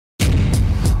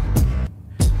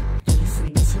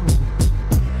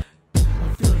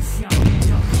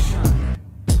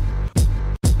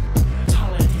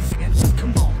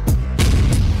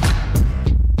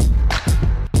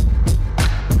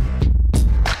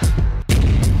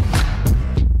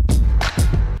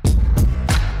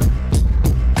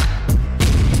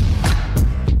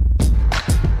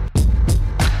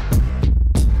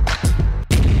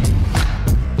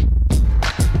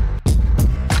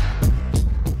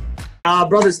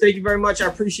Brothers, thank you very much. I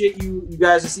appreciate you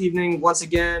guys this evening. Once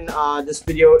again, this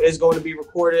video is going to be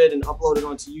recorded and uploaded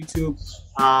onto YouTube.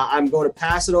 I'm going to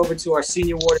pass it over to our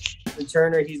senior warden, Justin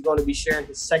Turner. He's going to be sharing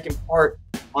his second part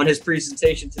on his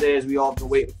presentation today, as we all have been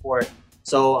waiting for it.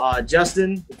 So,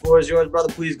 Justin, the floor is yours,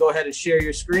 brother. Please go ahead and share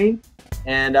your screen,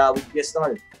 and we can get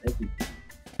started. Thank you.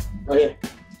 Go ahead.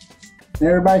 Can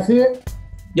everybody see it?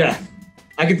 Yeah,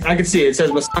 I can see it. It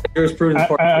says Masonic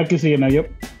Jurisprudence. I can see it now.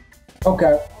 Yep.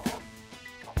 Okay.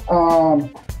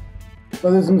 So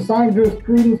this is Masonic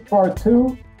Jurisprudence Part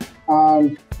 2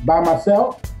 by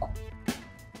myself.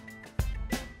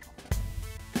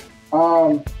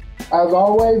 As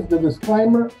always, the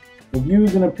disclaimer: the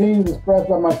views and opinions expressed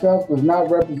by myself does not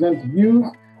represent the views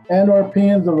and/or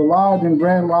opinions of the Lodge and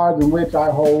Grand Lodge in which I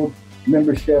hold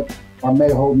membership or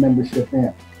may hold membership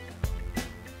in.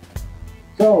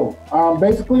 So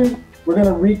basically, we're going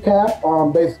to recap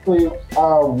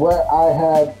what I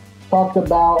had talked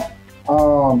about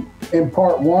in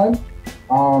Part 1.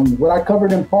 What I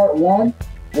covered in Part 1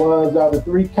 was the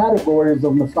three categories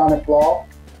of Masonic law,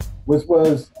 which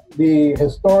was the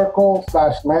historical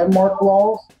 / landmark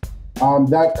laws.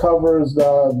 That covers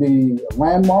the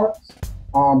landmarks,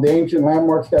 the ancient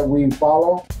landmarks that we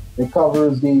follow. It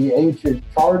covers the ancient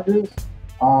charges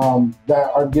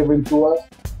that are given to us.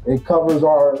 It covers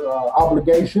our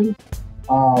obligations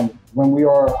when we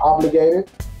are obligated.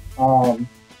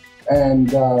 And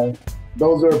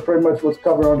those are pretty much what's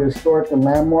covered under historic and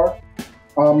landmark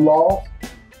laws.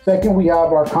 Second, we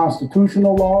have our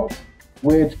constitutional laws,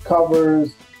 which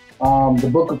covers the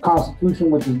Book of Constitution,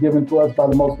 which is given to us by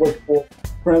the Most Worshipful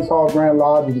Prince Hall Grand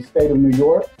Lodge of the State of New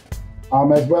York,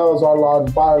 as well as our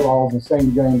Lodge bylaws in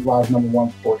St. James Lodge number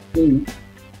 114.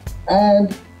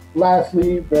 And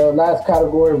lastly, the last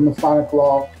category of Masonic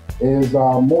law is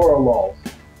moral laws,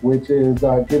 which is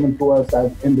given to us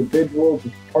as individuals.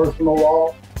 It's personal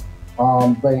law.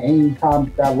 But any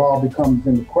time that law becomes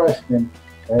into question,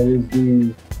 it is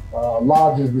the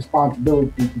Lodge's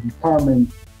responsibility to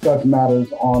determine such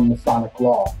matters on Masonic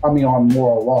law, on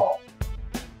moral law.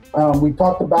 We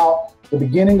talked about the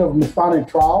beginning of Masonic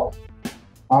trials.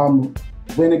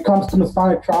 When it comes to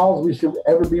Masonic trials, we should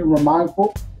ever be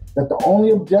mindful that the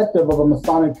only objective of a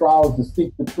Masonic trial is to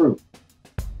seek the truth.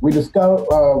 We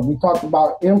talked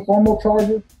about informal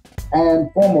charges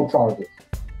and formal charges,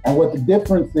 and what the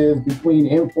difference is between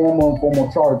informal and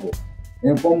formal charges.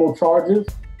 Informal charges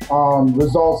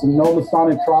results in no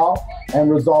Masonic trial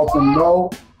and results in no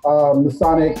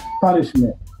Masonic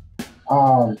punishment.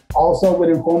 Also, with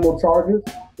informal charges,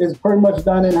 it's pretty much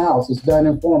done in-house. It's done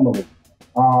informally.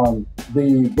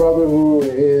 The brother who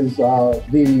is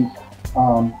the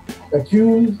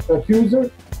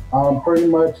accuser pretty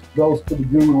much goes to the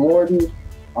junior warden,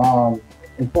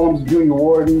 informs the junior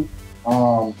warden,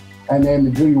 and then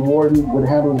the junior warden would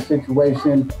handle the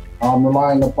situation,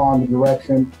 relying upon the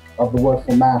direction of the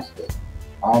worshipful master.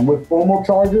 With formal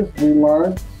charges, we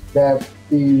learned that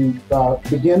begin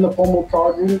the formal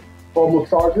charges,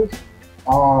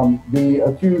 the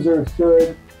accuser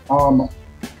should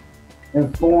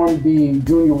inform the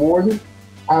junior warden,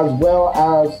 as well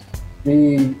as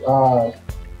the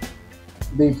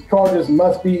charges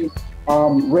must be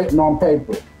written on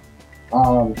paper.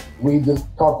 We just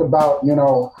talked about,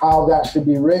 how that should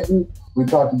be written. We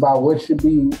talked about what should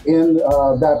be in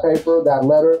that paper, that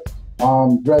letter,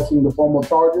 addressing the formal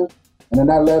charges. And then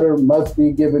that letter must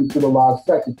be given to the Lodge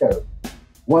secretary.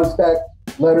 Once that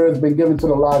letter has been given to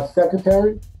the Lodge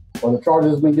secretary, or the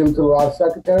charges has been given to the Lodge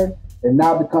secretary, it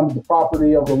now becomes the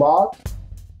property of the Lodge,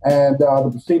 and the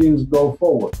proceedings go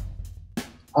forward.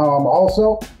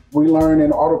 Also, we learn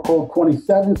in Article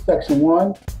 27, Section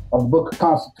 1 of the Book of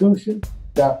Constitution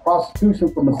that prosecution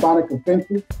for Masonic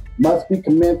offenses must be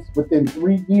commenced within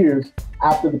 3 years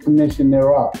after the commission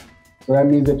thereof. So that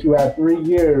means that you have 3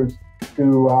 years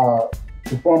to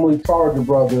formally charge a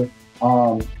brother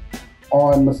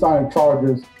on Masonic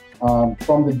charges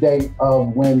from the date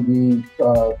of when the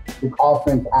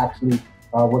offense actually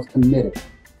was committed.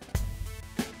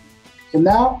 So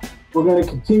now we're going to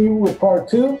continue with Part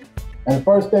 2. And the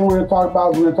first thing we're going to talk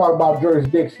about is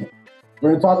jurisdiction. We're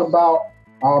going to talk about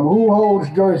who holds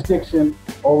jurisdiction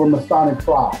over Masonic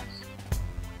trials.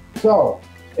 So,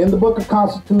 in the Book of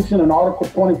Constitution in Article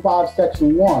 25,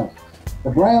 Section 1, the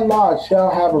Grand Lodge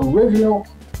shall have original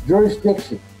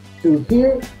jurisdiction to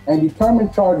hear and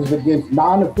determine charges against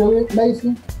non-affiliate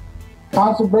Masons,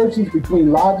 controversies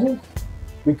between lodges,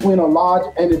 between a lodge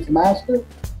and its master,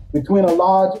 between a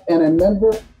lodge and a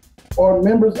member, or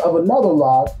members of another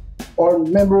lodge, or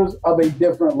members of a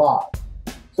different lodge.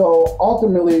 So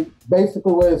ultimately,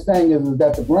 basically what it's saying is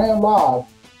that the Grand Lodge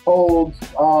holds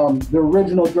the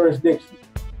original jurisdiction.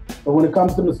 So when it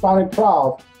comes to Masonic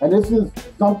trials, and this is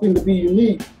something to be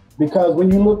unique, because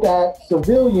when you look at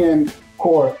civilian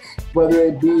courts, whether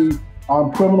it be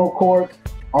criminal courts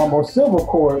or civil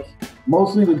courts,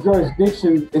 mostly the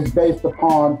jurisdiction is based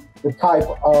upon the type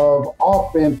of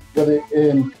offense, whether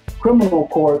in criminal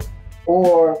court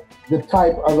or the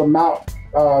type of amount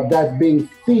that's being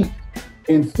seeked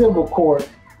in civil court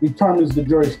determines the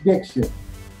jurisdiction.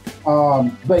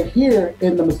 But here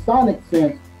in the Masonic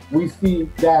sense, we see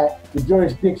that the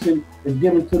jurisdiction is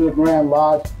given to the Grand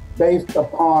Lodge based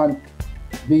upon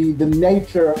the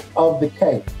nature of the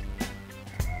case.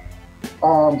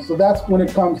 So that's when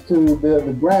it comes to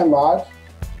the Grand Lodge.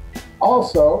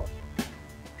 Also,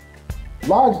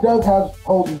 Lodge does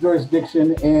hold the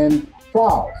jurisdiction in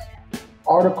trials.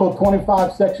 Article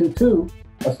 25, Section 2,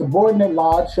 a subordinate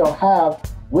lodge shall have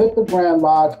with the Grand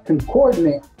Lodge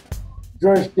concordant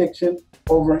jurisdiction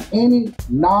over any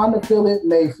non-affiliate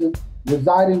Mason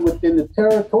residing within the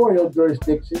territorial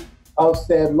jurisdiction of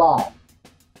said lodge,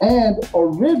 and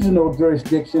original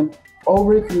jurisdiction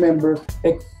over its members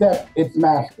except its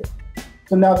master.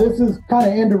 So now this is kind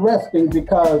of interesting,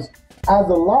 because as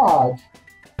a lodge,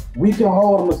 we can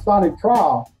hold a Masonic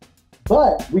trial,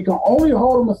 but we can only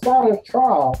hold a Masonic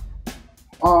trial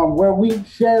where we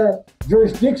share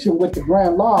jurisdiction with the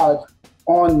Grand Lodge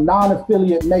on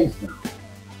non-affiliate Masons.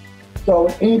 So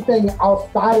anything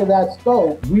outside of that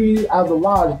scope, we as a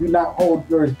lodge do not hold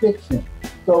jurisdiction.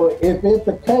 So if it's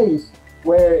a case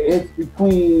where it's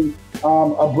between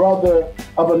a brother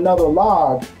of another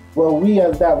lodge, well, we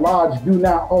as that lodge do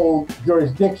not hold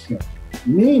jurisdiction,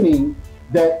 meaning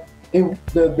that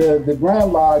the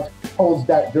Grand Lodge holds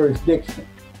that jurisdiction.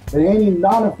 And any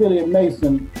non-affiliate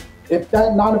Mason, if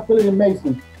that non-affiliate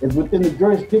Mason is within the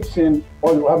jurisdiction,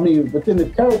 within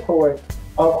the territory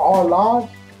of our lodge,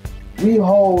 we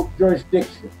hold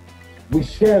jurisdiction. We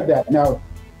share that. Now,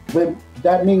 what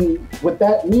that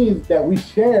means that we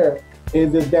share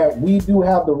is that we do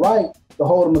have the right to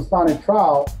hold a Masonic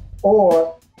trial,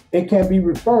 or it can be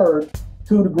referred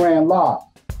to the Grand Lodge.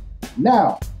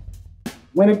 Now,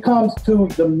 when it comes to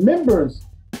the members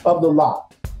of the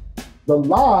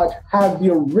lodge has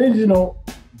the original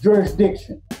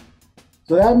jurisdiction.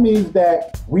 So that means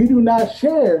that we do not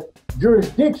share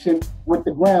jurisdiction with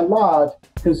the Grand Lodge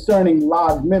concerning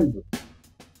lodge members.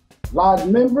 Lodge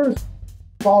members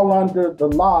fall under the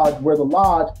lodge, where the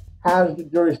lodge has the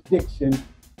jurisdiction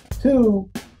to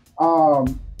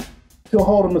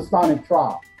hold a Masonic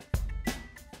trial.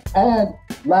 And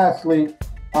lastly,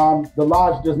 the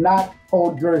lodge does not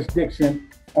hold jurisdiction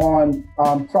on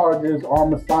charges or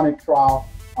Masonic trial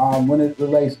when it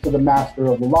relates to the master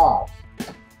of the lodge.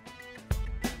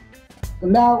 So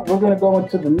now we're going to go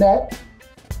into the next,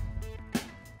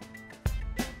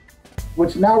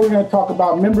 which now we're going to talk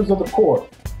about members of the court.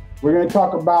 We're going to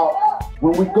talk about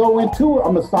when we go into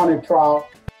a Masonic trial,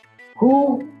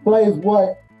 who plays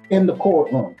what in the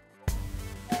courtroom.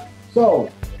 So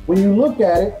when you look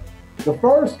at it, the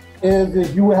first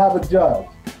is you would have a judge.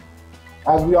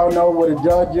 As we all know what a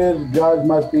judge is, the judge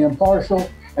must be impartial,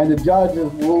 and the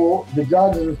judge's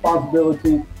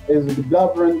responsibility is to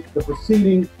govern the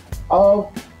proceeding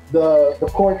of the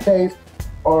court case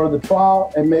or the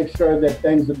trial and make sure that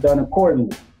things are done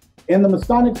accordingly. In the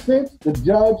Masonic sense, the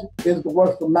judge is the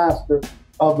worshipful master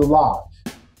of the lodge.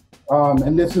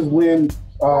 And this is when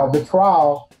the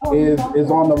trial is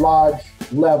on the lodge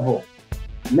level.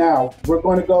 Now, we're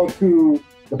going to go to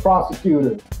the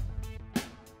prosecutor.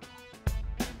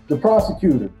 The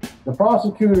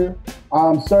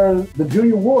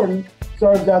junior warden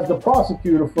serves as the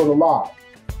prosecutor for the lodge.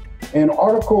 In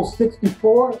Article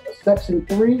 64, Section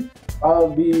 3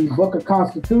 of the Book of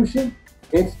Constitution,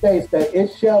 it states that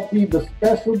it shall be the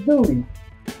special duty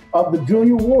of the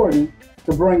junior warden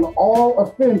to bring all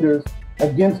offenders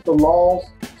against the laws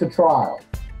to trial.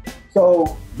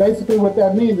 So basically what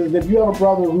that means is if you have a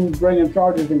brother who's bringing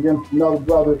charges against another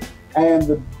brother and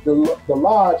the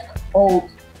lodge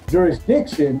holds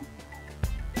jurisdiction,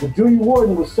 the junior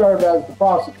warden will serve as the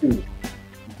prosecutor.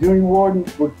 The junior warden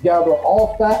would gather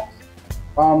all facts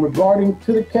regarding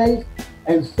to the case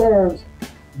and serves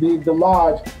the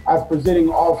lodge as presenting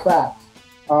all facts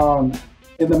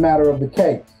in the matter of the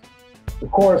case. The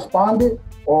correspondent,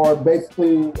 or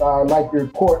basically like your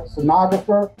court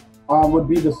stenographer, would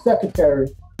be the secretary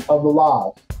of the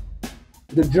lodge.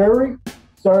 The jury,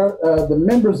 the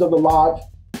members of the lodge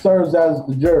serves as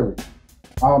the jury.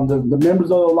 The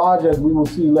members of the lodge, as we will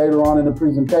see later on in the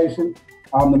presentation,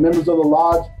 the members of the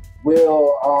lodge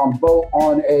will vote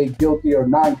on a guilty or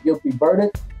not guilty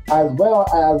verdict as well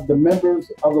as the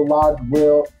members of the lodge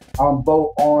will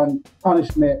vote on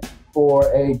punishment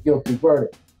for a guilty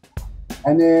verdict.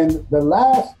 And then the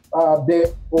last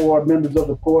bit for members of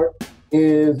the court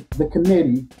is the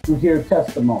committee to hear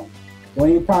testimony. So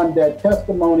anytime that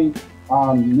testimony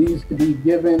needs to be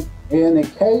given in a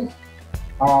case,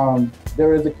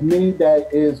 there is a committee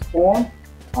that is formed.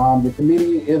 The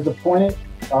committee is appointed,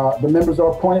 the members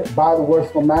are appointed by the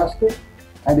worshipful master,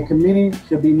 and the committee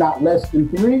should be not less than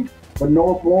 3, but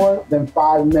no more than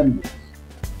 5 members.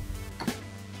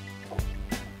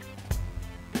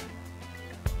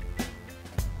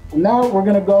 Now we're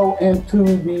going to go into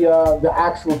the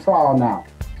actual trial now.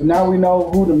 So now we know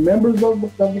who the members of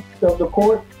the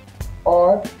court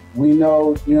are. We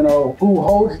know, who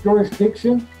holds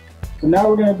jurisdiction. So now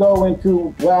we're going to go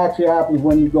into what actually happens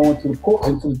when you go into the court,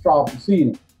 into the trial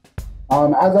proceeding.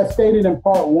 As I stated in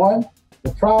part 1,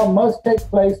 the trial must take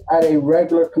place at a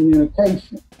regular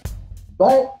communication,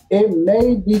 but it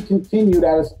may be continued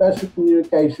at a special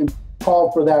communication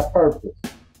called for that purpose.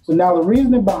 So now the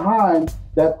reasoning behind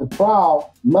that the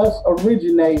trial must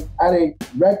originate at a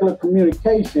regular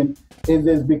communication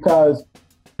is because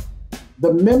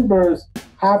the members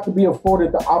have to be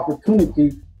afforded the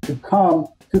opportunity to come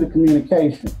to the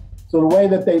communication. So the way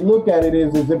that they look at it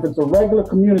is if it's a regular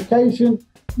communication,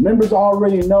 members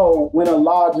already know when a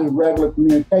lodge's regular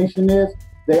communication is.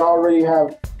 They already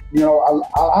have,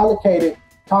 allocated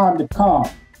time to come.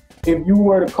 If you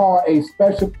were to call a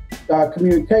special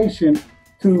communication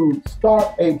to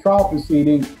start a trial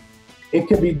proceeding, it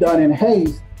could be done in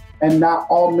haste, and not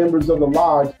all members of the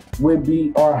lodge would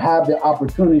be or have the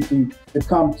opportunity to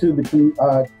come to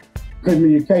the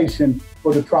communication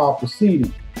for the trial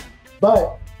proceeding.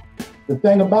 But the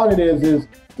thing about it is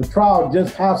the trial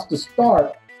just has to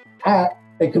start at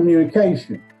a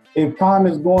communication. If time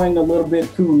is going a little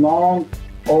bit too long,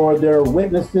 or there are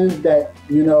witnesses that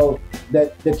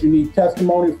that you need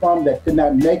testimony from that could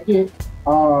not make it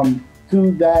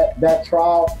to that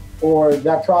trial, or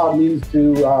that trial needs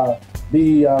to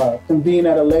be convened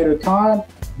at a later time,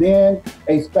 then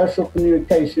a special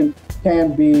communication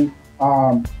can be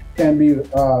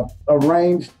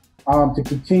arranged to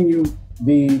continue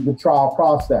the trial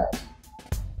process.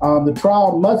 The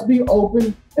trial must be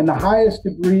open in the highest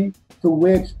degree to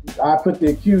which I put the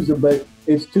accuser, but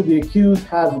it's to the accused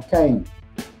has attained.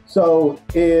 So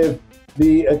if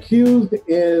the accused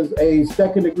is a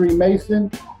second-degree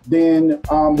Mason, then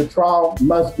the trial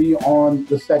must be on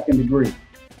the second degree.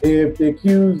 If the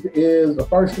accused is a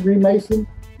first-degree Mason,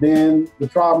 then the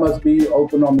trial must be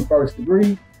open on the first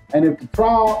degree. And if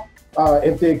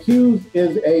the accused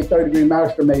is a third-degree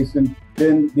Master Mason,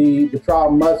 then the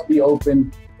trial must be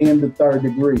open in the third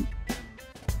degree.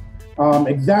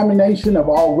 Examination of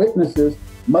all witnesses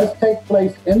must take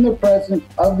place in the presence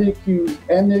of the accused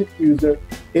and the accuser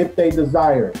if they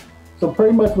desire it. So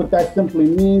pretty much what that simply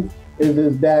means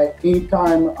is that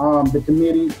anytime the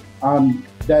committee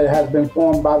that has been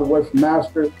formed by the worship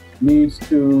master needs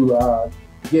to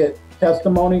get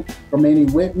testimony from any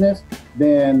witness,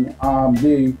 then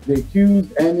the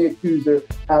accused and the accuser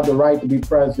have the right to be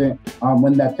present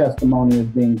when that testimony is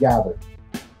being gathered.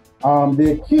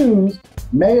 The accused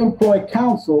may employ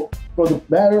counsel for the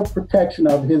better protection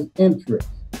of his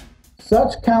interests.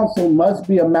 Such counsel must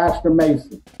be a Master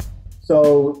Mason.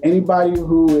 So anybody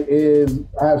who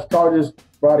has charges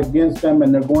brought against them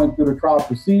and they're going through the trial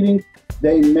proceeding,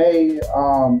 they may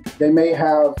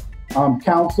have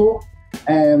counsel,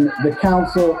 and the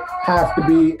counsel has to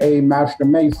be a Master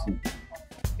Mason.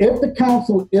 If the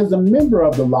counsel is a member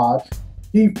of the lodge,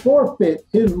 he forfeits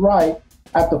his right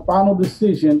at the final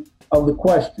decision of the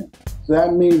question. So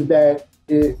that means that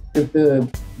if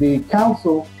the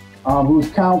counsel, who's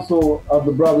counsel of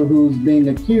the brother who's being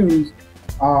accused,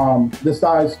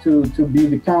 decides to be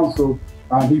the counsel,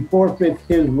 he forfeits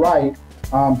his right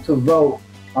to vote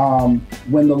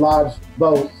when the lodge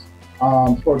votes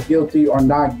for guilty or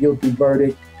not guilty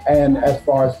verdict, and as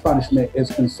far as punishment is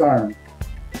concerned.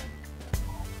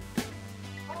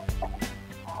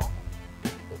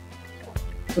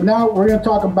 So now we're going to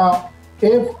talk about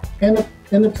if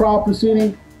in the trial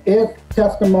proceeding, if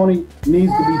testimony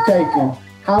needs to be taken,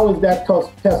 how is that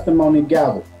testimony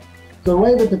gathered? So the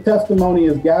way that the testimony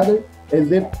is gathered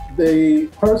is if the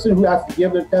person who has to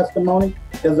give their testimony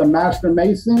is a Master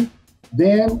Mason,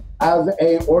 then as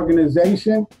an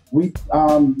organization, we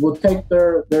will take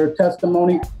their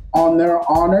testimony on their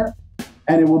honor,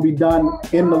 and it will be done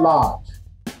in the lodge.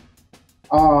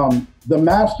 The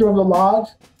master of the lodge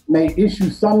may issue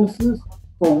summonses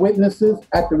for witnesses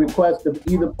at the request of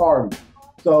either party.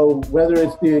 So whether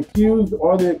it's the accused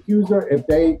or the accuser, if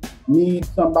they need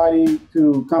somebody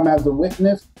to come as a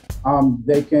witness,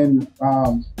 they can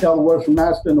tell the worship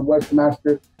master, and the worship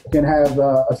master can have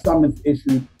a summons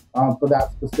issued for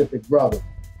that specific brother.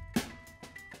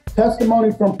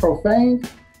 Testimony from profanes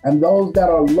and those that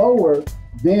are lower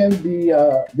than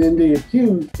the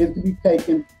accused is to be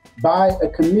taken by a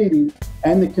committee,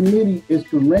 and the committee is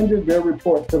to render their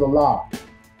report to the lodge.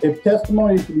 If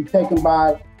testimony is to be taken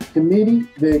by committee,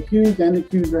 the accused and the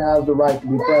accuser has the right to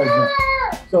be present.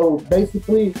 So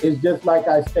basically, it's just like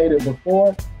I stated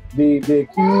before, the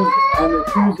accused and the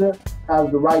accuser has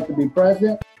the right to be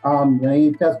present when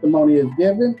any testimony is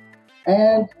given,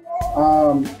 and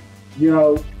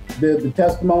the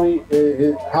testimony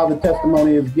is how the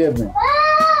testimony is given.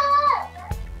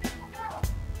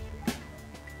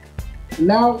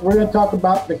 Now we're going to talk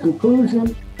about the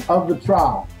conclusion of the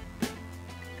trial.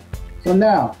 So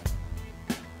now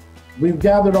we've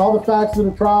gathered all the facts of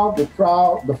the trial. The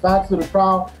facts of the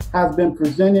trial has been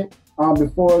presented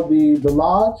before the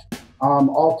lodge.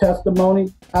 All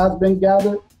testimony has been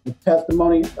gathered. The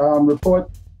testimony report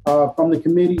from the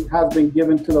committee has been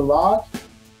given to the lodge.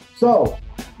 So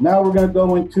now we're going to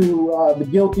go into the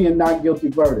guilty and not guilty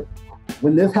verdict.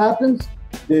 When this happens,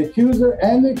 the accuser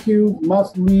and the accused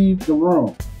must leave the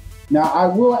room. Now, I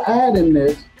will add in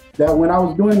this that when I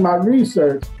was doing my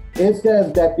research, it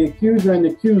says that the accuser and the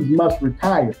accused must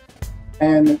retire.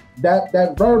 And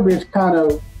that verbiage kind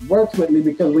of works with me,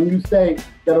 because when you say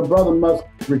that a brother must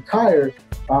retire,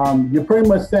 you're pretty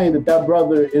much saying that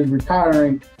brother is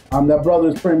retiring. That brother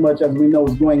is pretty much, as we know,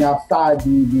 is going outside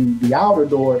the outer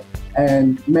door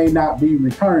and may not be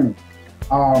returning.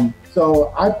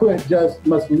 So I put just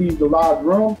must leave the lodge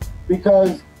room,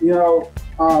 because, you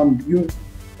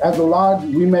as a lodge,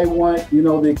 we may want,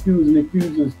 the accused and the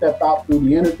accuser to step out through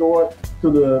the inner door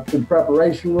to the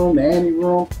preparation room, the ante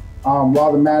room,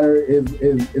 while the matter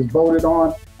is voted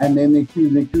on, and then the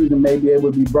accused and accuser may be able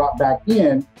to be brought back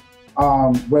in,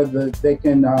 where they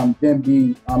can then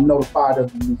be notified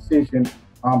of the decision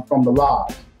from the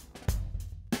lodge.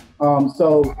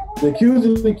 So the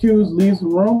accused leaves the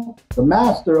room. The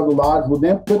master of the lodge will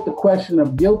then put the question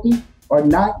of guilty or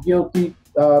not guilty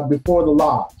before the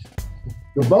lodge.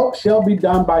 The vote shall be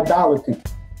done by balloting.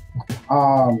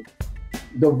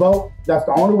 That's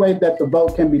the only way that the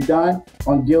vote can be done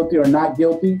on guilty or not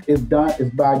guilty is done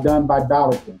by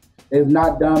balloting. It is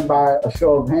not done by a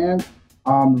show of hands.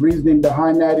 Reasoning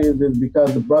behind that is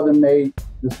because the brother may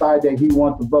decide that he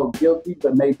wants to vote guilty,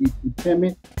 but may be too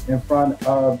timid in front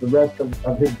of the rest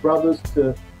of his brothers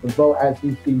to vote as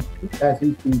he sees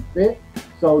fit.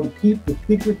 So to keep the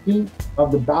secrecy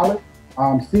of the ballot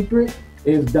secret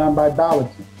is done by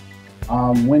balloting.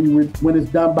 When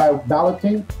it's done by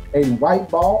balloting, a white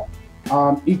ball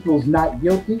equals not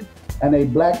guilty, and a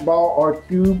black ball or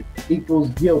cube equals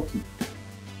guilty.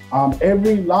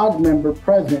 Every lodge member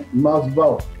present must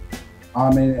vote.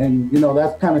 And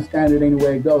that's kind of standard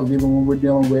anyway it goes. Even when we're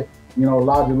dealing with,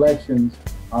 lodge elections,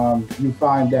 you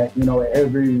find that,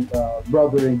 every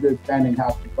brother in good standing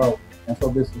has to vote. And so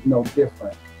this is no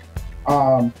different.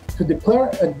 To declare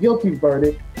a guilty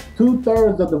verdict,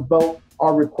 2/3 of the vote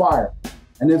are required.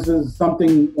 And this is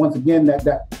something, once again,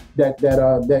 that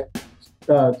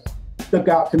stuck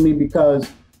out to me, because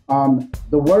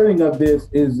the wording of this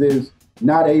is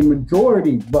not a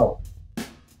majority vote.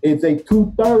 It's a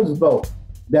 2/3 vote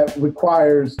that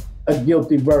requires a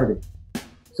guilty verdict.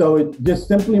 So it just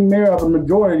simply mere of a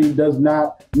majority does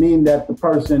not mean that the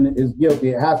person is guilty.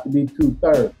 It has to be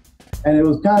 2/3. And it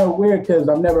was kind of weird because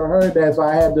I've never heard that, so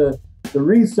I had to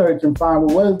research and find,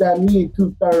 well, what does that mean,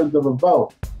 2/3 of a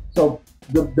vote? So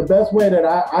the best way that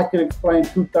I can explain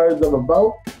 2/3 of a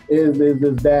vote is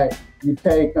that you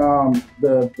take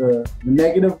the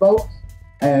negative votes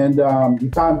and you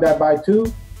times that by 2,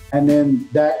 and then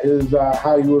that is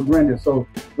how you would render. So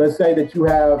let's say that you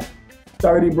have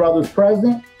 30 brothers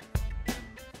present.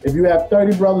 If you have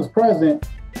 30 brothers present,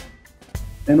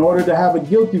 in order to have a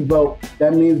guilty vote,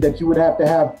 that means that you would have to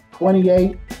have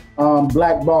 28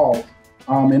 black balls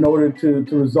in order to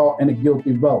result in a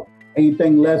guilty vote.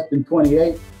 Anything less than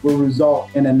 28 will result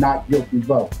in a not guilty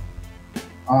vote.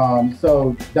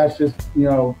 So that's just,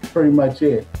 pretty much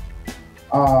it.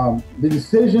 The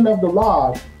decision of the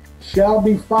lodge shall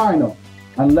be final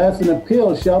unless an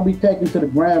appeal shall be taken to the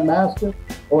Grand Master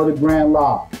or the Grand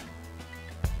Lodge.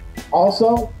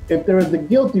 Also, if there is a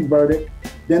guilty verdict,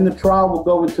 then the trial will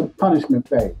go into the punishment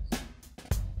phase.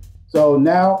 So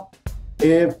now,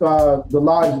 if the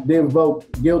lodge did vote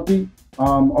guilty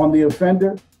on the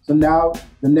offender, so now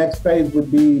the next phase would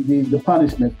be the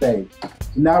punishment phase.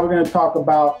 So now we're going to talk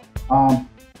about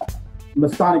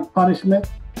Masonic punishment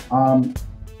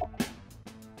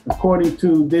according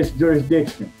to this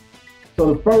jurisdiction.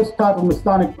 So the first type of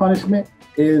Masonic punishment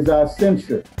is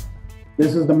censure.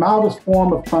 This is the mildest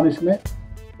form of punishment.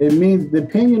 It means the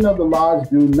opinion of the lodge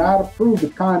do not approve the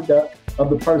conduct of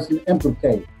the person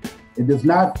implicated. It does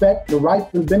not affect the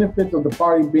rights and benefits of the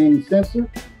party being censored.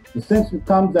 The censure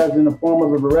comes as in the form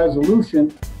of a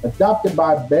resolution adopted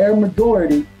by a bare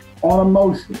majority on a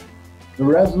motion. The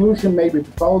resolution may be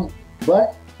proposed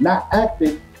but not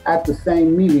acted at the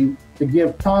same meeting to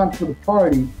give time for the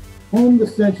party whom the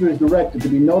censure is directed to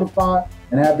be notified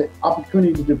and have the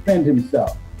opportunity to defend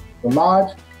himself. The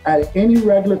lodge, at any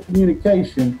regular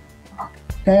communication,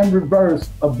 can reverse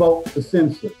a vote to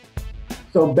censor.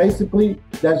 So basically,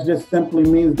 that just simply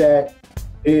means that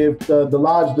if the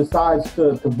lodge decides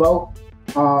to vote,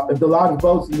 if the lodge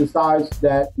votes and decides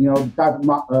that, the type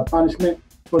of punishment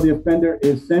for the offender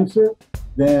is censure,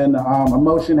 then a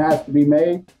motion has to be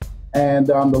made, and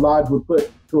the lodge would put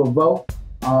to a vote.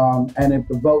 And if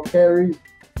the vote carries,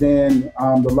 then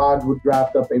the lodge would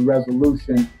draft up a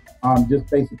resolution just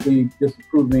basically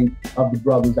disapproving of the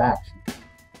brother's actions.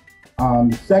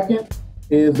 The second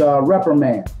is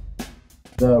reprimand.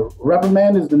 The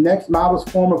reprimand is the next mildest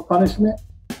form of punishment.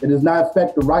 It does not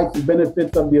affect the rights and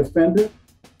benefits of the offender,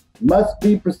 must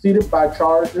be preceded by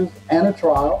charges and a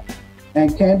trial,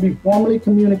 and can be formally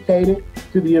communicated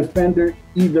to the offender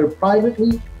either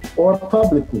privately or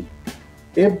publicly.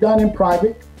 If done in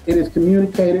private, it is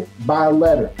communicated by a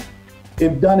letter.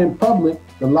 If done in public,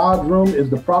 the lodge room is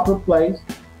the proper place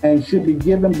and should be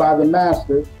given by the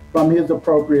master from his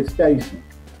appropriate station.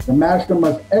 The master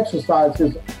must exercise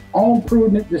his own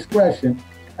prudent discretion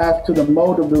as to the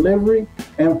mode of delivery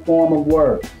and form of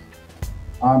words.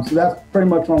 So that's pretty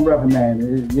much on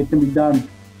reprimand. It can be done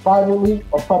privately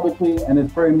or publicly, and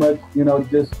it's pretty much,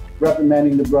 just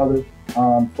reprimanding the brother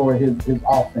for his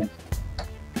offense.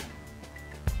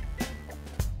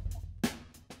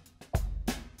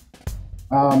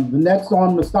 The next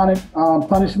on Masonic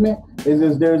punishment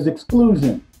is there's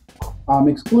exclusion.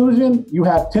 Exclusion, you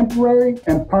have temporary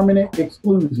and permanent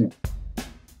exclusion.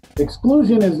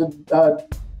 Exclusion is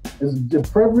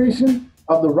deprivation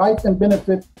of the rights and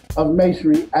benefits of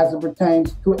Masonry as it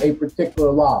pertains to a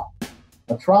particular law.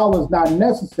 A trial is not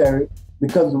necessary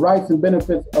because the rights and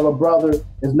benefits of a brother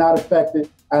is not affected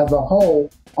as a whole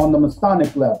on the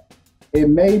Masonic level. It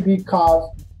may be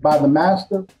caused by the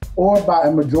master or by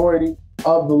a majority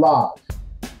of the lodge.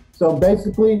 So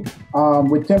basically,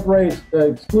 with temporary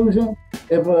exclusion,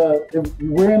 if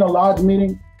we're in a lodge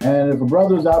meeting and if a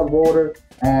brother is out of order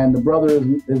and the brother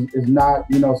is not,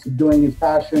 subduing his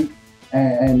passion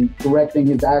and correcting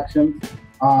his actions,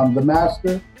 the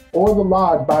master or the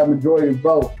lodge by majority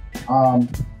vote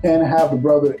can have the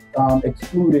brother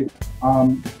excluded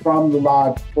from the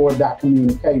lodge for that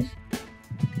communication.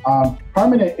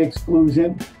 Permanent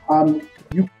exclusion,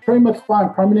 you pretty much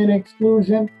find permanent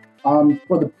exclusion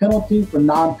for the penalty for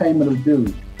non-payment of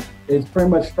dues. It's pretty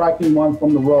much striking one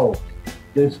from the roll.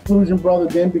 The exclusion brother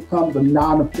then becomes a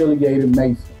non-affiliated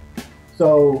Mason.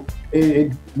 So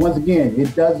once again,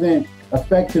 it doesn't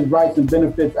affect his rights and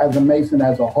benefits as a Mason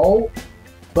as a whole,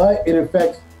 but it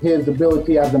affects his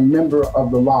ability as a member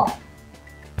of the lodge.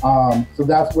 So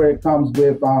that's where it comes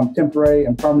with temporary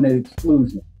and permanent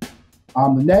exclusion.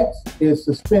 The next is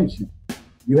suspension.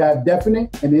 You have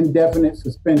definite and indefinite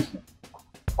suspension.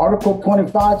 Article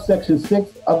 25, Section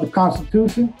 6 of the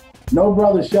Constitution, no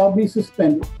brother shall be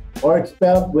suspended or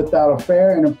expelled without a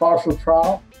fair and impartial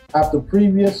trial after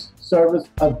previous service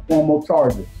of formal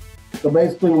charges. So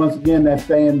basically, once again, that's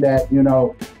saying that,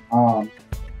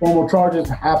 formal charges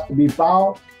have to be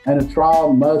filed and a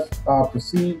trial must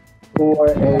proceed for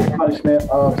a punishment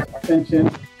of suspension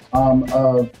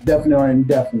of definite or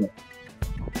indefinite.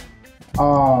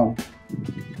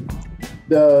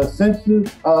 The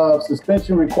sentence of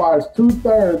suspension requires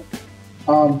 2/3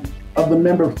 of the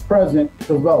members present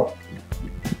to vote.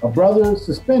 A brother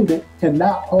suspended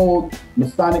cannot hold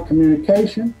Masonic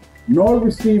communication nor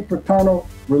receive fraternal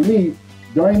relief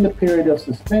during the period of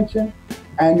suspension.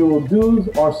 Annual dues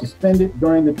are suspended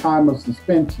during the time of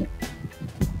suspension.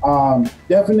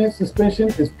 Definite suspension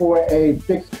is for a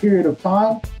fixed period of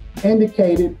time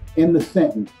indicated in the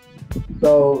sentence.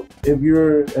 So if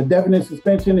you're a definite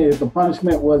suspension, if the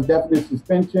punishment was definite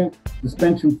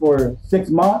suspension for 6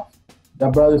 months,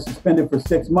 that brother is suspended for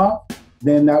 6 months,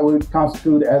 then that would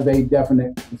constitute as a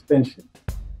definite suspension.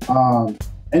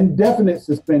 Indefinite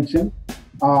suspension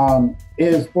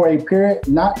is for a period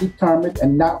not determined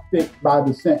and not fixed by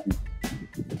the sentence.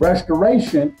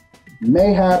 Restoration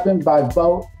may happen by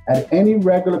vote at any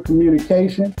regular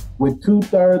communication with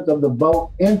 2/3 of the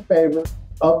vote in favor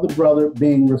of the brother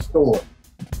being restored.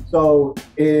 So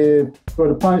if for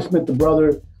the punishment the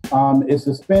brother is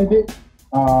suspended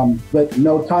but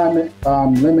no time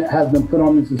limit has been put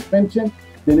on the suspension,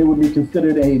 then it would be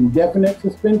considered an indefinite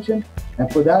suspension.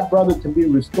 And for that brother to be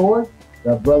restored,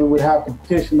 that brother would have to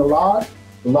petition the lodge.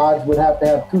 The lodge would have to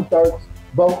have 2/3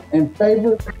 vote in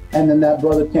favor, and then that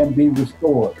brother can be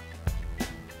restored.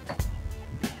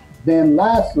 Then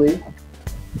lastly,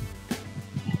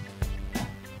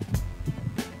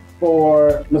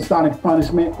 for Masonic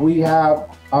punishment, we have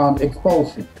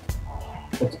expulsion.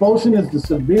 Expulsion is the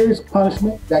severest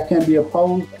punishment that can be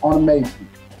imposed on a Mason.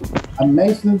 A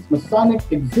Mason's Masonic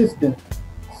existence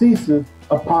ceases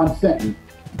upon sentence.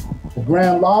 The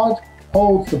Grand Lodge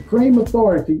holds supreme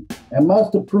authority and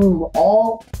must approve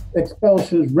all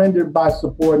expulsions rendered by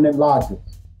subordinate lodges.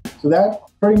 So that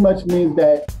pretty much means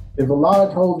that if a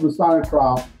lodge holds Masonic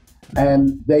trial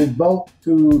and they vote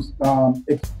to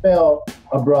expel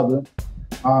a brother,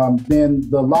 then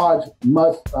the lodge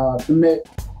must submit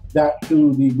that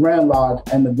to the Grand Lodge,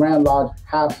 and the Grand Lodge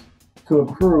has to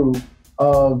approve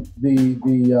of the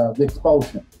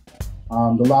expulsion.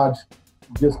 The lodge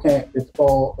just can't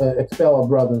expel a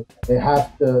brother. It has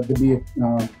to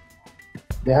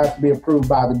be approved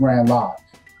by the Grand Lodge.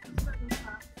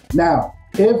 Now,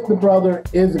 if the brother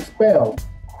is expelled,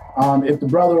 if the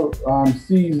brother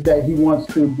sees that he wants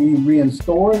to be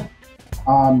restored,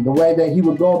 the way that he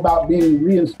would go about being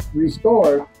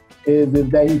restored is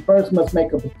that he first must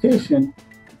make a petition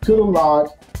to the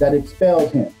lodge that expelled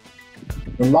him.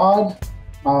 The lodge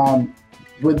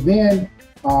would then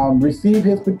receive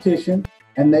his petition,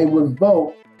 and they would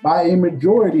vote by a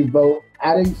majority vote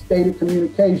at a stated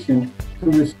communication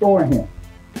to restore him.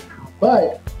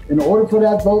 But in order for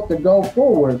that vote to go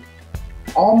forward,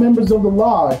 all members of the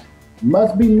lodge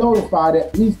must be notified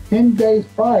at least 10 days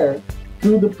prior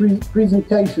to the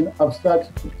presentation of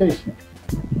such petition.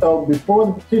 So before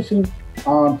the petition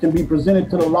can be presented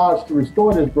to the lodge to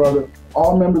restore this brother,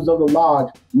 all members of the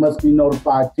lodge must be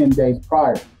notified 10 days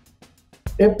prior.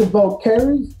 If the vote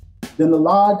carries, then the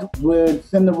lodge would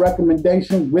send the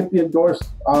recommendation with the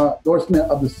endorsement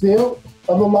of the seal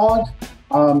of the lodge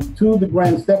to the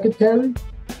Grand Secretary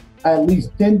at least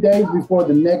 10 days before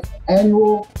the next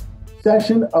annual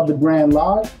session of the Grand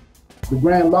Lodge. The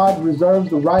Grand Lodge reserves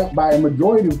the right by a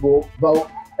majority vote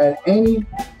at any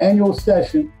annual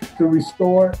session to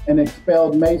restore an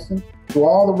expelled Mason to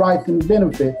all the rights and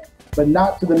benefits, but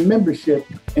not to the membership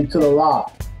and to the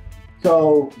lodge.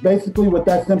 So basically what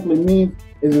that simply means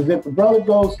is if the brother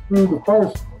goes through the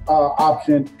first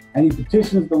option and he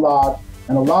petitions the lodge,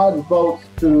 and the lodge votes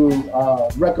to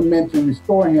recommend to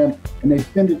restore him, and they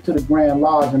send it to the Grand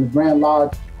Lodge, and the Grand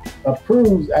Lodge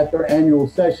approves at their annual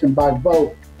session by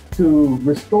vote to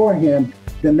restore him,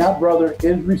 then that brother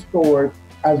is restored,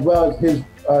 as well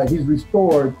as he's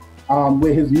restored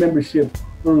with his membership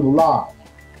through the lodge.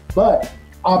 But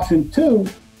option two,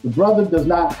 the brother does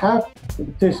not have to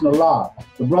petition the lodge.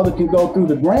 The brother can go through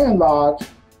the Grand Lodge,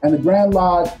 and the Grand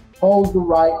Lodge holds the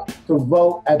right to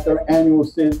vote at their annual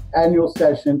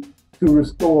session to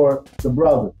restore the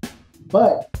brother.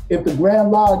 But if the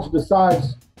Grand Lodge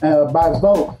decides by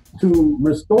vote to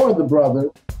restore the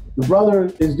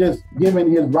brother is just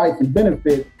given his rights and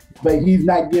benefits, but he's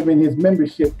not giving his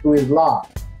membership to his lodge.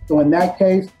 So in that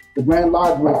case, the Grand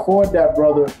Lodge will forward that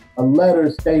brother a letter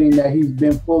stating that he's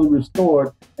been fully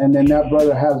restored, and then that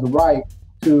brother has the right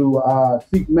to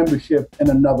seek membership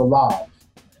in another lodge.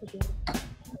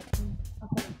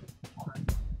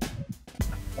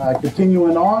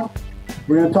 Continuing on,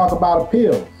 we're going to talk about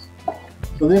appeals.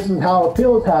 So this is how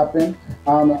appeals happen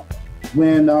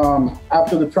when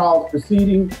after the trial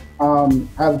proceeding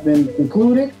has been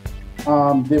concluded.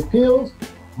 The appeals,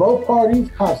 both parties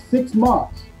have 6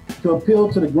 months to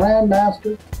appeal to the Grand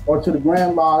Master or to the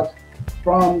Grand Lodge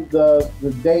from the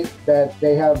date that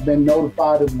they have been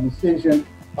notified of the decision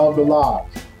of the lodge.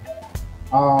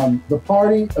 The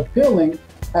party appealing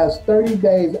has 30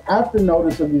 days after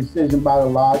notice of the decision by the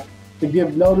lodge to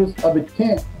give notice of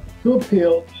intent to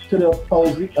appeal to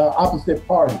the opposite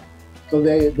party. So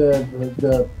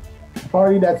the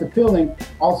party that's appealing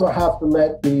also has to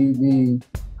let the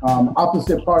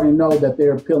opposite party know that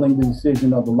they're appealing the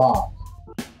decision of the lodge.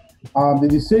 The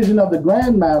decision of the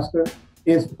Grand Master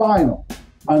is final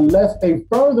unless a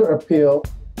further appeal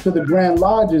to the Grand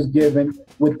Lodge is given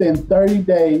within 30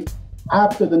 days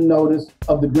after the notice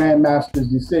of the Grand Master's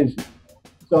decision.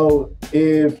 So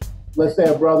if, let's say,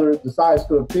 a brother decides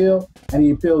to appeal and he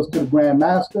appeals to the Grand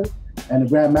Master, and the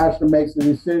Grand Master makes the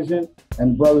decision,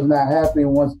 and the brother's not happy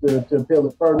and wants to appeal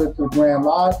it further to the Grand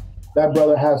Lodge, that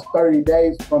brother has 30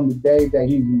 days from the day that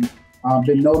he's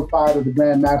been notified of the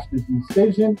Grand Master's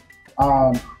decision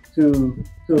to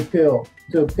appeal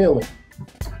it.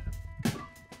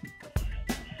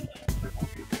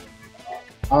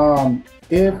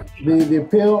 If the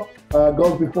appeal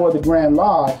goes before the Grand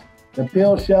Lodge, the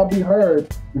appeal shall be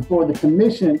heard before the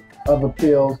Commission of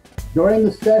Appeals during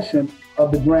the session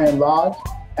of the Grand Lodge,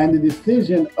 and the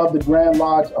decision of the Grand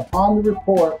Lodge upon the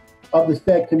report of the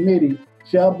said committee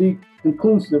shall be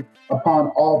conclusive upon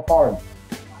all parties.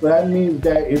 So that means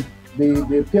that if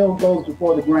the appeal goes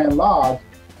before the Grand Lodge,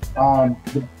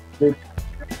 the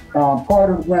part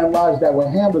of the Grand Lodge that will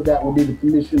handle that will be the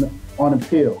Commission on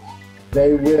Appeals.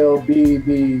 They will be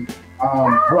the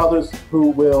brothers who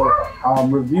will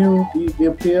review the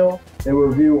appeal. They will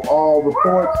review all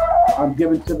reports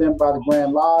given to them by the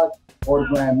Grand Lodge or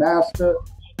the Grand Master.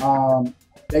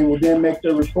 They will then make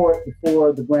their report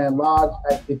before the Grand Lodge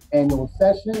at its annual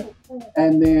session.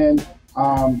 And then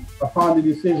upon the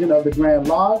decision of the Grand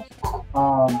Lodge,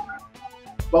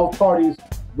 both parties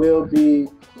will be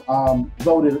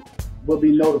will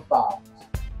be notified.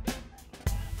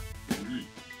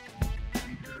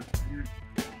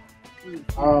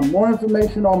 More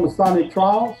information on Masonic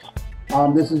trials.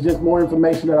 This is just more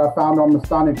information that I found on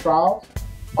Masonic trials.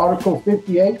 Article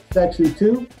 58, Section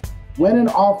 2. When an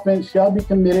offense shall be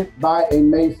committed by a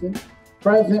Mason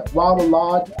present while the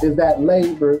lodge is at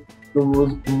labor, the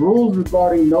rules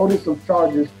regarding notice of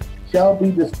charges shall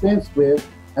be dispensed with,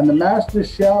 and the master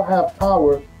shall have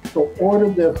power to order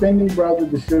the offending brother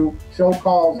to show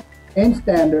cause in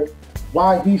standard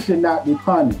why he should not be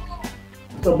punished.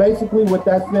 So basically what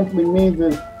that simply means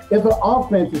is if an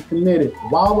offense is committed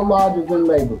while the lodge is in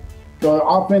labor, so an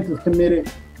offense is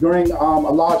committed during a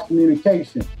lodge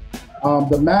communication,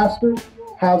 the master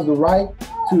has the right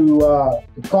to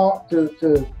cause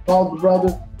the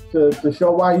brother to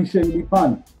show why he shouldn't be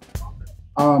punished.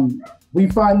 We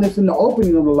find this in the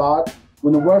opening of the lodge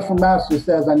when the worshipful master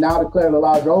says, "I now declare the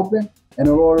lodge open and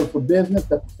in order for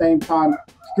business, at the same time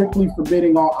strictly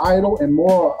forbidding all idle,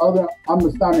 immoral, or other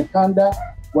unmasonic conduct,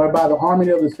 whereby the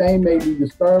harmony of the same may be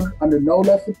disturbed under no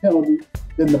less a penalty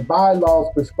than the bylaws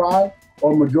prescribe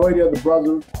or majority of the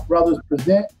brothers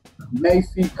present may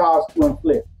see cause to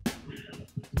inflict."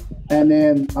 And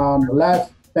then the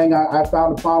last thing I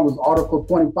found upon was Article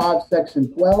 25,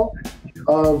 Section 12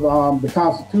 of the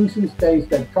Constitution states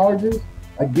that charges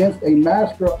against a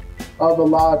master of the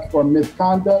lodge for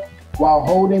misconduct while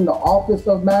holding the office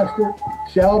of master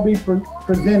shall be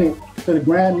presented to the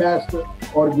Grand Master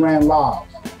or the Grand Lodge.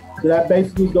 So that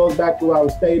basically goes back to what I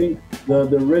was stating.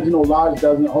 The original lodge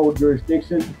doesn't hold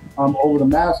jurisdiction over the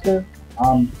master.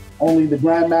 Only the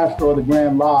Grand Master or the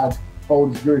Grand Lodge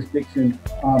holds jurisdiction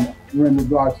in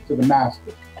regards to the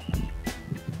master.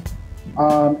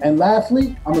 And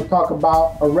lastly, I'm going to talk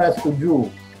about arrest of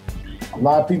jewels. A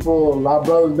lot of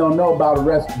brothers don't know about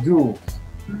arrest of jewels.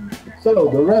 So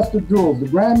the arrest of jewels, the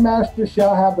Grand Master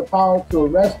shall have the power to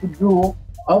arrest the jewel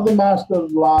of the master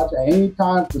of the lodge at any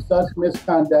time for such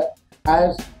misconduct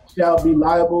as shall be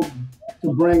liable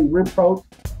to bring reproach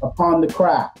upon the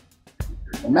craft.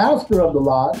 The master of the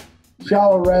lodge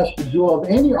shall arrest the jewel of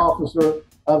any officer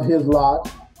of his lodge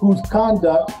whose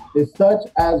conduct is such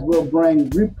as will bring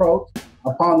reproach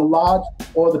upon the lodge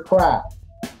or the craft.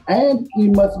 And he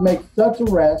must make such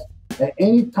arrest at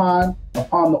any time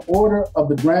upon the order of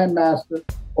the Grand Master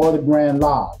or the Grand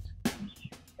Lodge.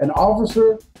 An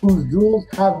officer whose jewels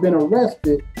have been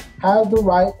arrested has the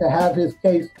right to have his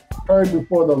case heard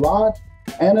before the lodge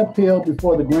and appealed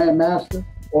before the Grand Master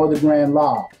or the Grand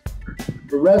Lodge.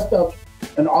 The arrest of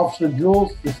an officer's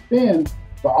jewels suspends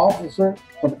the officer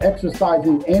from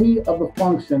exercising any of the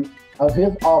functions of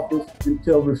his office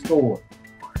until restored.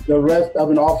 The arrest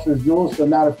of an officer's jewels shall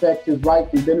not affect his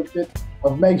rights and benefits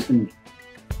of masonry,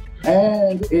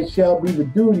 and it shall be the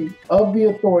duty of the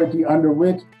authority under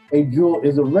which a jewel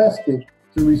is arrested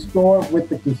to restore with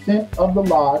the consent of the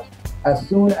lodge as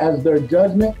soon as their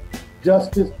judgment,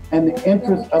 justice, and the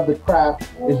interest of the craft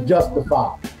is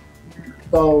justified.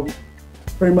 So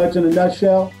pretty much in a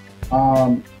nutshell,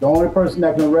 the only brother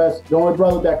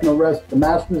that can arrest the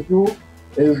master's jewel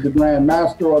is the Grand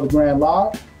Master or the Grand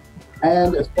Lodge.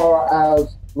 And as far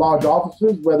as lodge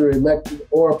officers, whether elected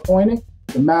or appointed,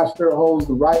 the master holds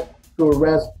the right to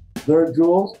arrest their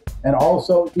jewels, and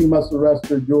also he must arrest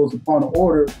their jewels upon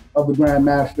order of the Grand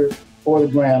Master or the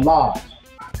Grand Lodge.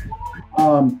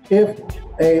 If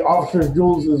a officer's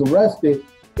jewels is arrested,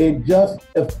 it just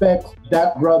affects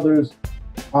that brother's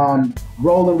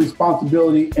role and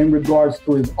responsibility in regards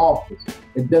to his office.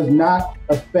 It does not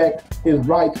affect his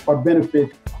rights or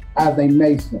benefits as a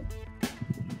Mason.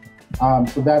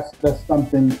 So that's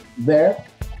something there.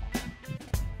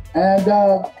 And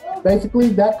basically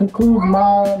that concludes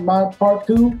my part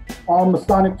 2 on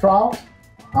Masonic trials.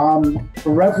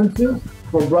 For references,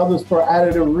 for brothers for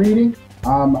additive reading,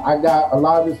 I got a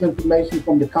lot of this information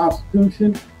from the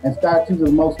Constitution and statutes of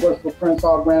the Most Worshipful Prince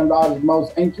Hall Grand Lodge, the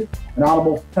most ancient and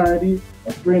honorable fraternity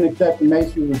of free and accepted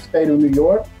Masons in the state of New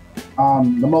York.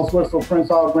 The Most Worshipful Prince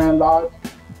Hall Grand Lodge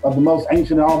of the most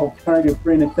ancient and honorable fraternity of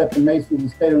free and accepted Masons in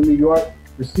the state of New York,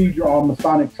 procedure on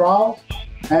Masonic trials,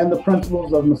 and the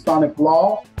principles of Masonic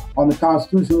law on the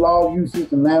Constitution, law,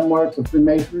 uses, and landmarks of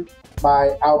Freemasonry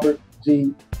by Albert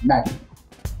G. Mackey.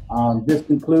 This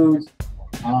concludes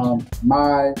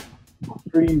my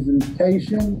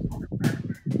presentation,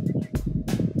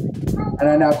 and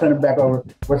I now turn it back over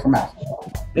to Master.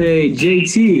 Hey,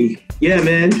 JT. Yeah,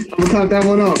 man. I'm gonna talk that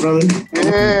one up, brother.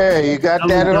 Yeah, you got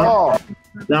that at all.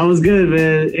 That was good,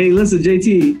 man. Hey, listen,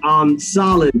 JT,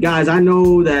 solid. Guys, I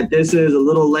know that this is a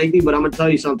little lengthy, but I'm gonna tell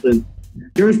you something.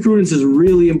 Jurisprudence is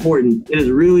really important. It is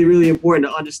really, really important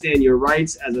to understand your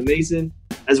rights as a Mason,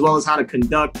 as well as how to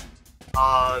conduct,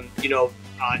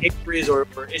 inquiries or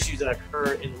issues that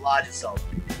occur in the lodge itself.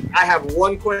 I have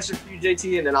one question for you,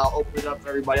 JT, and then I'll open it up for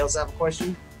everybody else to have a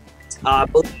question. I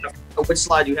believe I don't know which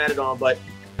slide you had it on, but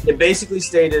it basically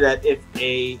stated that if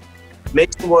a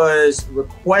Mason was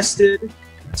requested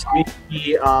to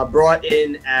be brought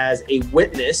in as a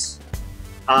witness,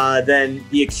 then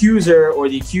the accuser or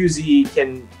the accusee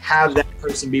can have that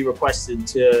person be requested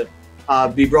to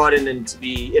be brought in and to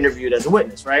be interviewed as a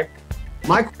witness, right?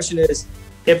 My question is,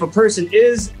 if a person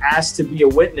is asked to be a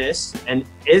witness and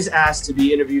is asked to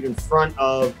be interviewed in front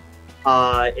of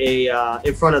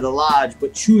the lodge,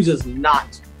 but chooses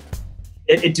not,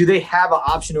 do they have an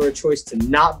option or a choice to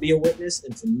not be a witness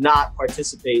and to not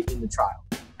participate in the trial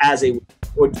as a witness?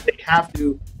 Or do they have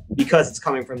to because it's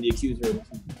coming from the accuser?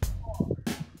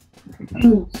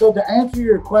 So to answer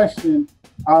your question,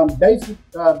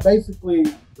 basically,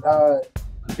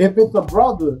 if it's a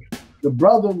brother, the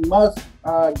brother must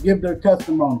give their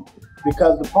testimony,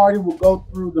 because the party will go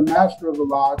through the master of the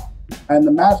lodge, and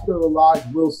the master of the lodge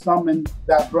will summon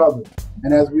that brother.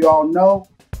 And as we all know,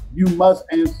 you must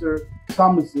answer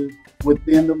summonses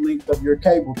within the length of your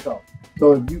cable tow.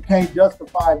 So if you can't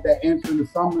justify that answering the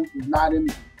summons is not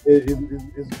within the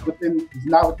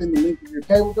length of your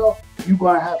cable tow, you're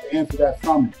going to have to answer that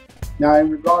summons. Now,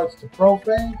 in regards to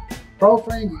profanes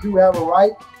do have a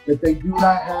right that they do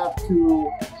not have to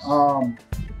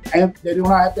they do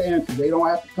not have to answer. They don't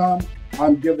have to come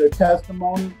give their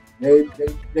testimony. They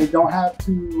don't have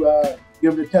to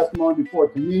give their testimony before a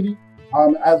committee.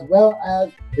 As well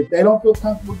as if they don't feel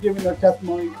comfortable giving their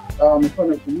testimony in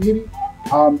front of a committee,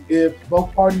 if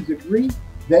both parties agree,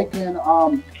 they can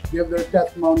give their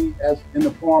testimony as in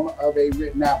the form of a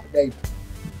written affidavit.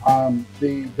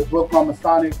 The book on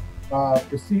Masonic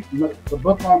the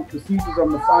book on procedures of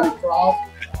Masonic trials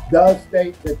does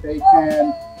state that they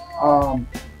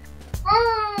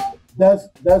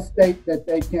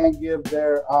can give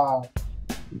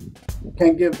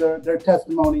their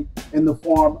testimony in the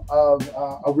form of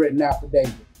a written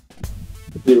affidavit.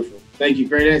 Beautiful. Thank you.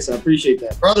 Great answer. I appreciate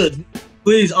that. Brothers,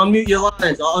 please unmute your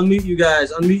lines. I'll unmute you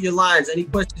guys. Unmute your lines. Any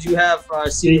questions you have for our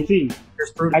CT?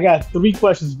 I got 3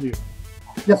 questions for you.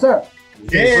 Yes, sir.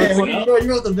 Yeah, you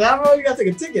wrote the Vavro? You got to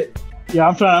take a ticket. Yeah,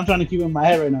 I'm trying to keep it in my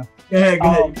head right now. Go ahead.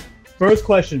 First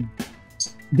question.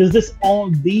 Does this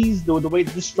the way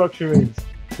this structure is,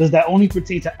 does that only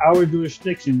pertain to our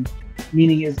jurisdiction?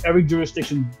 Meaning, is every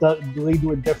jurisdiction, do they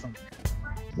do it differently?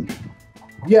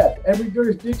 Yes, every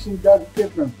jurisdiction does it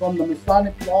different from the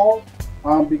Masonic laws,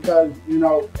 because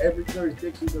every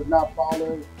jurisdiction does not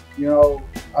follow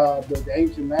the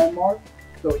ancient landmark.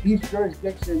 So each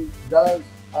jurisdiction does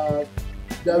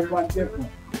run different.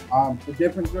 For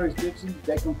different jurisdictions,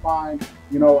 they can find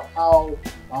how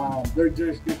their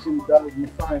jurisdiction does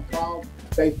Masonic trials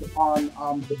based upon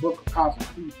the Book of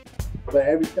Constitution. But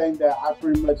everything that I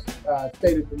pretty much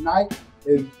stated tonight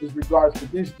is regards to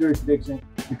this jurisdiction,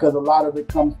 because a lot of it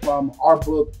comes from our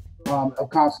book of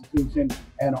Constitution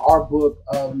and our book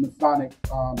of Masonic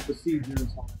procedures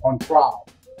on trial.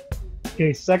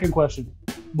 Okay, second question.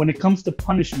 When it comes to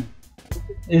punishment,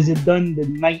 is it done the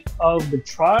night of the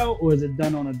trial or is it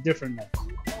done on a different night?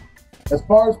 As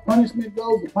far as punishment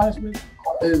goes, the punishment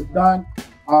is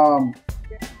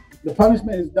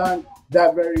done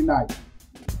that very night.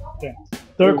 Okay.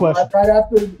 Third question.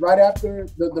 Right after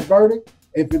the verdict,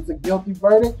 if it's a guilty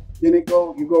verdict, then you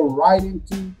go right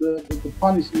into the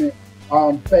punishment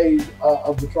phase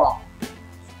of the trial.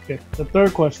 Okay. The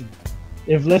third question.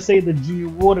 If, let's say, the junior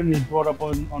warden is brought up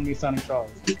on Masonic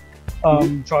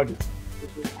charges,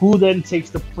 who then takes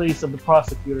the place of the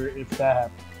prosecutor if that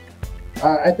happens?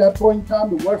 At that point in time,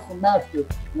 the worshipful master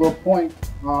will appoint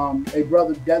a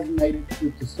brother designated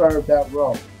to serve that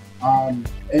role. And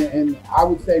I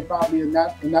would say probably in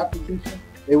that position,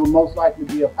 it would most likely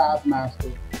be a past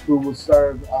master who will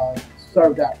serve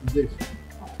that position.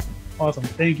 Awesome.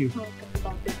 Thank you.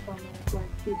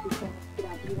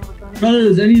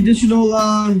 Brothers, any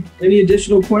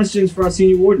additional questions for our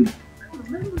senior warden?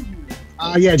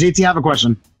 Yeah, JT, I have a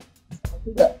question.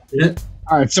 Yeah.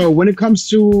 All right, so when it comes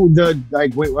to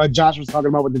what Josh was talking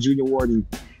about with the junior warden,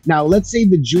 now let's say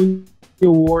the junior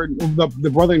warden, the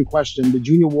brother in question, the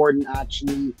junior warden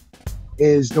actually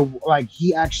is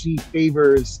he actually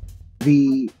favors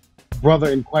the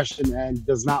brother in question and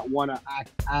does not want to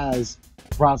act as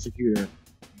prosecutor.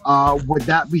 Would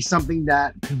that be something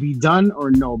that could be done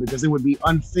or no? Because it would be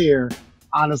unfair,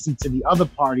 honestly, to the other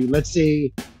party. Let's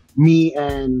say me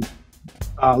and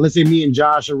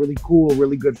Josh are really cool,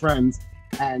 really good friends,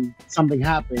 and something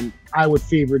happened. I would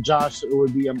favor Josh. So it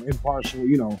would be an impartial,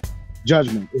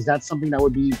 judgment. Is that something that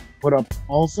would be put up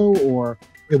also, or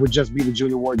it would just be the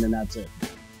junior warden and that's it?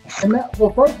 And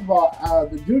well, first of all,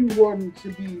 the junior warden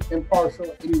should be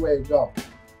impartial any way it goes.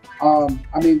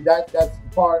 I mean, that's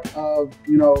part of,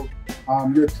 your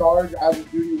charge as a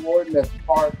junior warden. That's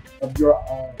part of your,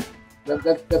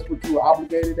 that's what you were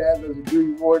obligated as a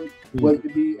junior warden, was to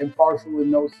be impartial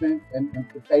in no sense and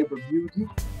to favor beauty.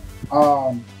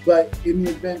 But in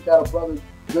the event that a brother,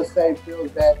 just say,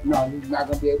 feels that, he's not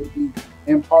going to be able to be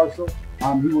impartial, he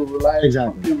will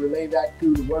relay that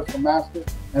to the worship master,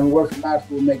 and the worship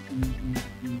master will make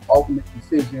the ultimate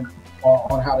decision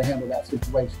on how to handle that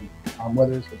situation.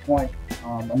 Whether it's to appoint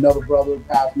another brother,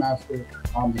 past master,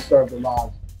 to serve the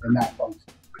laws in that function.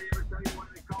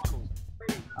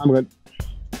 I'm good.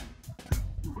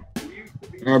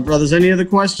 All right, brothers. Any other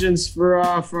questions for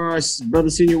our brother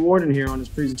senior warden here on his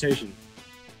presentation?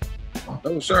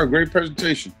 Oh, sir, great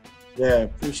presentation. Yeah,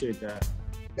 appreciate that.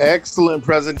 Excellent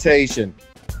presentation.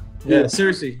 Yeah,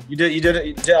 seriously, you did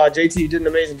JT, you did an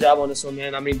amazing job on this one,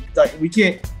 man. I mean, we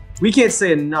can't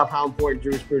say enough how important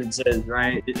jurisprudence is,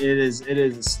 right? It is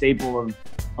a staple of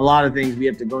a lot of things we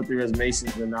have to go through as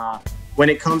Masons, and when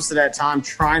it comes to that time,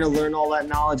 trying to learn all that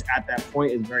knowledge at that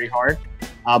point is very hard.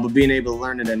 But being able to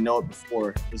learn it and know it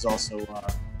before is also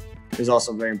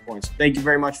very important. So thank you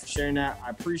very much for sharing that. I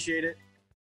appreciate it.